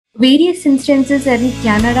Various instances in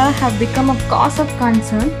Canada have become a cause of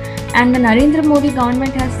concern, and the Narendra Modi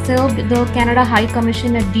government has served the Canada High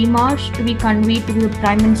Commission a démarche to be conveyed to the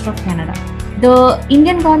Prime Minister of Canada. The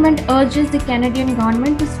Indian government urges the Canadian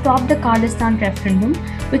government to stop the Khalistan Referendum,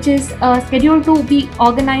 which is scheduled to be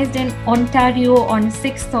organized in Ontario on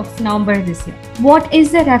 6th of November this year. What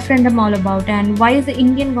is the referendum all about, and why is the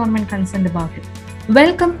Indian government concerned about it?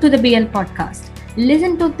 Welcome to the BL podcast.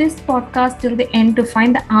 Listen to this podcast till the end to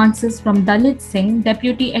find the answers from Dalit Singh,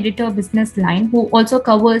 Deputy Editor Business Line, who also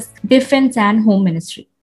covers Defense and Home Ministry.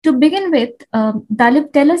 To begin with,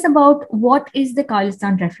 Dalit, tell us about what is the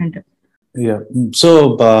Khalistan Referendum.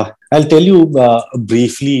 So I'll tell you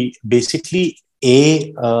briefly. Basically,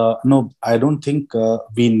 I don't think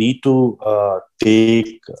we need to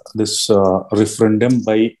take this referendum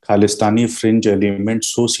by Khalistani fringe elements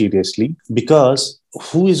so seriously, because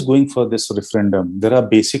who is going for this referendum? There are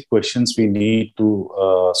basic questions we need to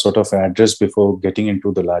sort of address before getting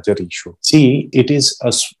into the larger issue. See, it is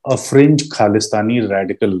a fringe Khalistani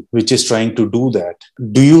radical which is trying to do that.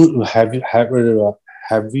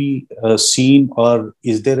 Have we seen, or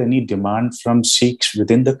is there any demand from Sikhs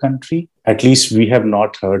within the country? At least we have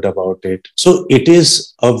not heard about it. So it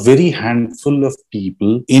is a very handful of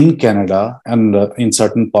people in Canada and in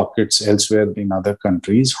certain pockets elsewhere in other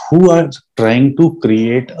countries who are trying to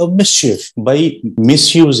create a mischief by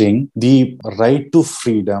misusing the right to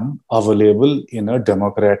freedom available in a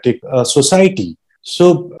democratic society.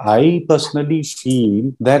 So I personally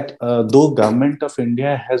feel that though Government of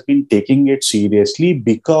India has been taking it seriously,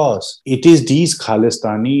 because it is these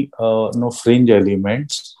Khalistani fringe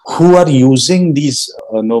elements who are using these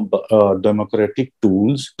democratic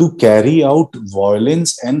tools to carry out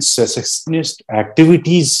violence and secessionist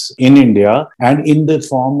activities in India and in the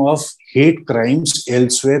form of hate crimes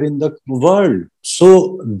elsewhere in the world.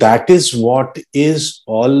 So that is what is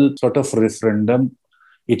all sort of referendum.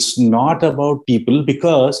 It's not about people,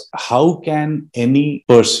 because how can any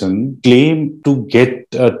person claim to get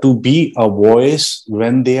to be a voice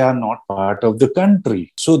when they are not part of the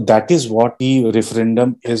country? So that is what the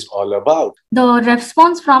referendum is all about. The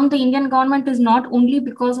response from the Indian government is not only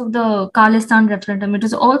because of the Khalistan referendum, it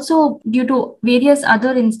is also due to various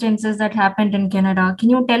other instances that happened in Canada. Can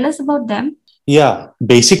you tell us about them? Yeah,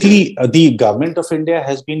 basically, the government of India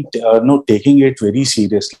has been taking it very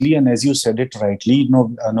seriously, and as you said it rightly,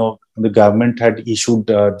 the government had issued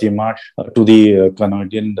démarche to the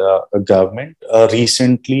Canadian government.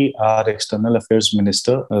 Recently, our External Affairs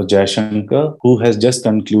Minister, Jaishankar, who has just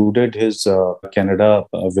concluded his Canada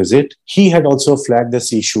visit, he had also flagged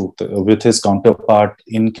this issue with his counterpart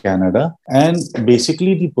in Canada. And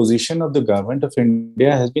basically, the position of the government of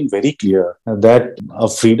India has been very clear that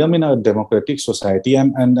freedom in a democratic society,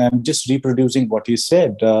 and I'm just reproducing what he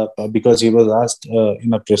said because he was asked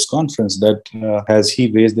in a press conference that has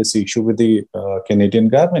he raised this issue with the Canadian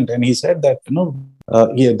government, and he said that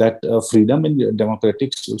freedom in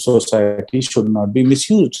democratic society should not be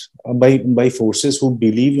misused by forces who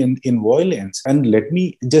believe in violence. And let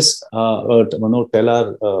me just tell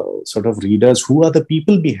our sort of readers who are the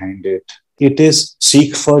people behind it. It is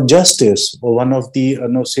Sikh for Justice, one of the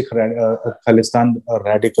Sikh Khalistan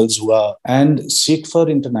radicals and Sikh for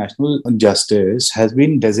International Justice has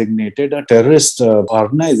been designated a terrorist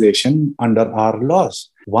organization under our laws.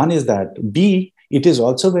 One is that. B, it is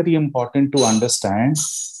also very important to understand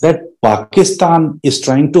that Pakistan is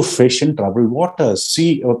trying to fish in troubled waters.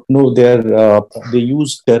 See, they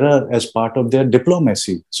use terror as part of their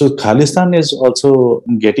diplomacy. So Khalistan is also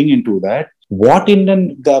getting into that. What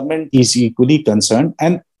Indian government is equally concerned,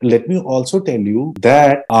 and let me also tell you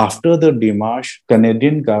that after the démarche,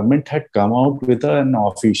 Canadian government had come out with an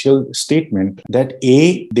official statement that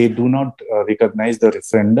A, they do not recognize the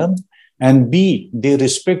referendum, and B, they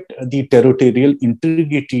respect the territorial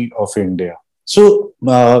integrity of India. So,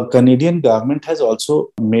 Canadian government has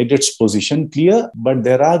also made its position clear, but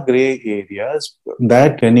there are grey areas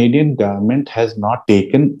that Canadian government has not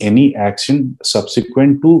taken any action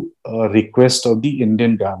subsequent to request of the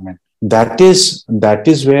Indian government. That is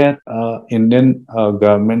where Indian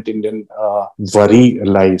worry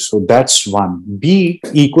lies. So that's one. B,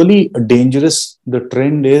 equally dangerous, the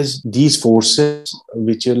trend is these forces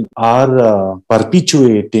which are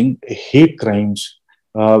perpetuating hate crimes.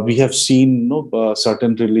 We have seen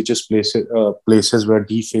certain religious places were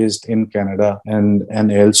defaced in Canada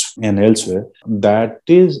and elsewhere. That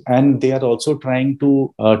is, and they are also trying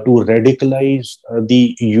to radicalize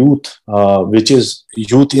the youth, which is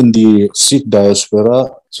youth in the Sikh diaspora.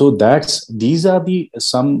 So these are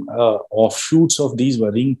some offshoots of these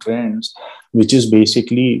worrying trends, which is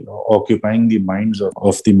basically occupying the minds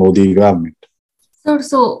of the Modi government.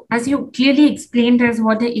 So as you clearly explained as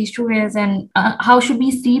what the issue is and how should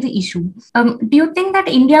we see the issue, do you think that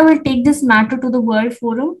India will take this matter to the World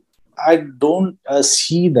Forum? I don't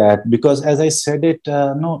see that, because, as I said it,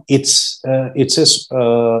 no, it's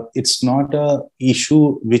not a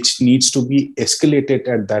issue which needs to be escalated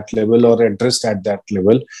at that level or addressed at that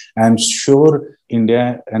level. I'm sure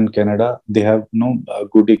India and Canada, they have no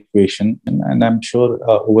good equation, and I'm sure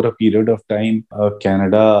over a period of time,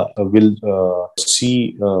 Canada will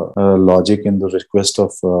see logic in the request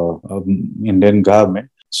of Indian government.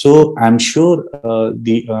 So I'm sure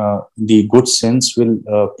the good sense will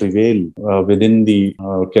prevail within the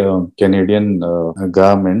Canadian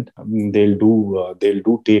government. They'll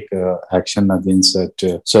do take action against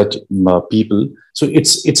such people. So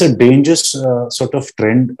it's a dangerous sort of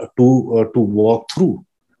trend to walk through.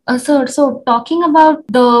 So talking about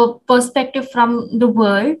the perspective from the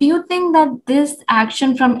world, do you think that this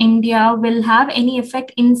action from India will have any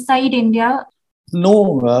effect inside India?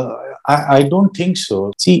 No, I don't think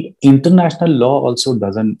so. See, international law also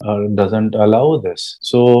doesn't allow this.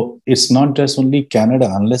 So it's not just only Canada.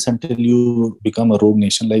 Unless until you become a rogue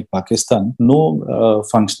nation like Pakistan, no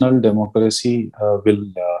functional democracy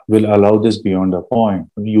will allow this beyond a point.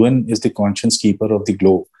 UN is the conscience keeper of the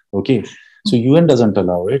globe. Okay. So UN doesn't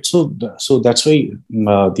allow it. So that's why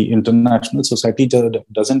the international society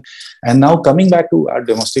doesn't. And now coming back to our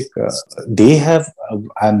domestic, they have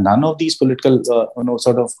and none of these political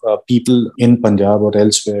sort of people in Punjab or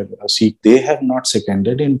elsewhere, Sikh, they have not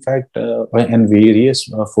seconded. In fact, in various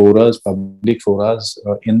forums, public forums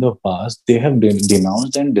in the past, they have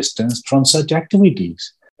denounced and distanced from such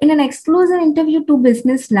activities. In an exclusive interview to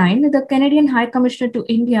Business Line, the Canadian High Commissioner to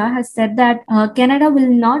India has said that Canada will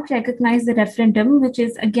not recognize the referendum which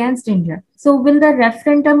is against India. So will the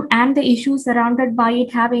referendum and the issues surrounded by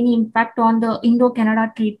it have any impact on the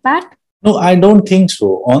Indo-Canada Trade Pact? No, I don't think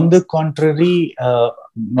so. On the contrary,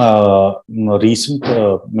 recent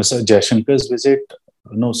Mr. Jaishankar's visit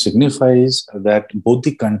signifies that both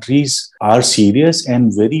the countries are serious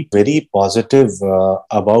and very, very positive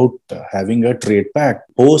about having a trade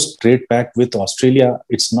pact. Post trade pact with Australia,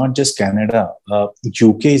 it's not just Canada.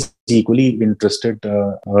 UK is equally interested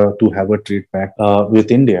to have a trade pact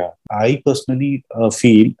with India. I personally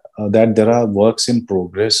feel that there are works in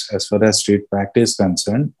progress as far as trade pact is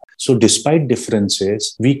concerned. So despite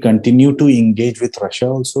differences, we continue to engage with Russia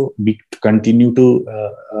also. We continue to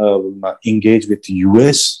engage with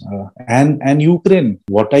US and Ukraine.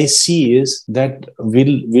 What I see is that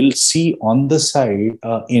we'll see on the side,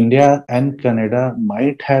 India and Canada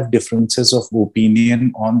might have differences of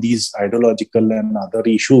opinion on these ideological and other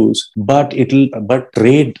issues, but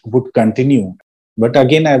trade would continue. But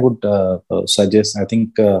again, I would suggest, I think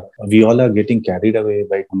we all are getting carried away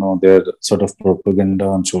by their sort of propaganda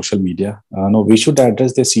on social media. No, we should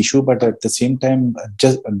address this issue, but at the same time,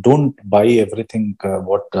 just don't buy everything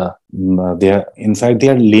what they are. In fact, they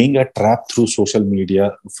are laying a trap through social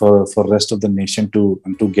media for rest of the nation to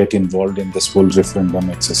get involved in this whole referendum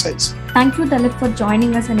exercise. Thank you, Dalit, for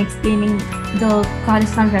joining us and explaining the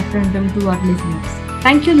Khalistan referendum to our listeners.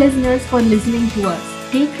 Thank you, listeners, for listening to us.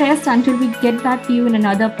 Take rest until we get back to you in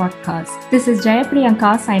another podcast. This is Jaya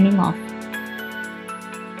Priyanka signing off.